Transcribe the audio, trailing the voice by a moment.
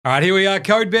All right, here we are,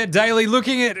 CodeBet Daily,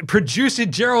 looking at producer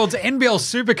Gerald's NBL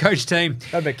Supercoach team.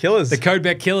 CodeBet Killers. The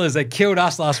CodeBet Killers. They killed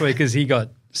us last week because he got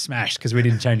smashed because we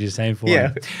didn't change his team for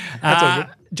him. That's all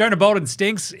good. Jonah Bolden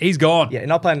stinks. He's gone. Yeah,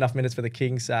 not playing enough minutes for the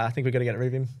Kings. I think we've got to get rid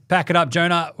of him. Pack it up,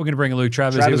 Jonah. We're going to bring Luke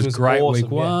Travers. He was great awesome,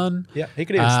 week one. Yeah, he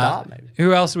could even start maybe.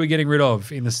 Who else are we getting rid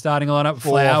of in the starting lineup?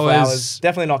 Flowers.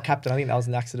 Definitely not captain. I think that was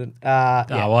an accident.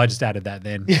 Well, I just added that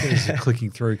then. Just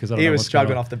clicking through because I don't know was what's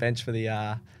struggling going on. off the bench for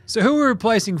the... So who are we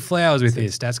replacing Flowers with here,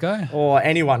 Stats Guy? Or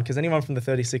anyone, because anyone from the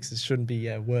 36ers shouldn't be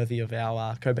worthy of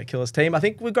our CodeBet Killers team. I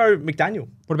think we'll go McDaniel.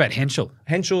 What about Henschel?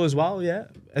 Henschel as well, yeah.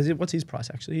 What's his price,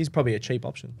 actually? He's probably a cheap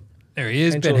option. There he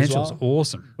is. Ben Henschel's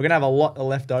awesome. We're going to have a lot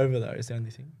left over, though, is the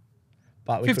only thing.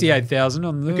 But 58,000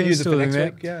 on the... We could use it for next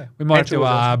week, yeah. We might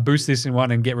have to boost this in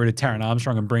one and get rid of Taron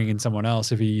Armstrong and bring in someone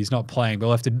else if he's not playing.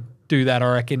 We'll have to do that,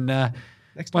 I reckon,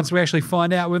 once we actually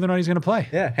find out whether or not he's going to play.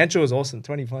 Yeah, Henschel was awesome.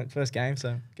 20-point first game,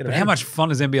 so get it. But how much fun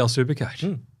is NBL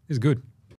Supercoach? It's good.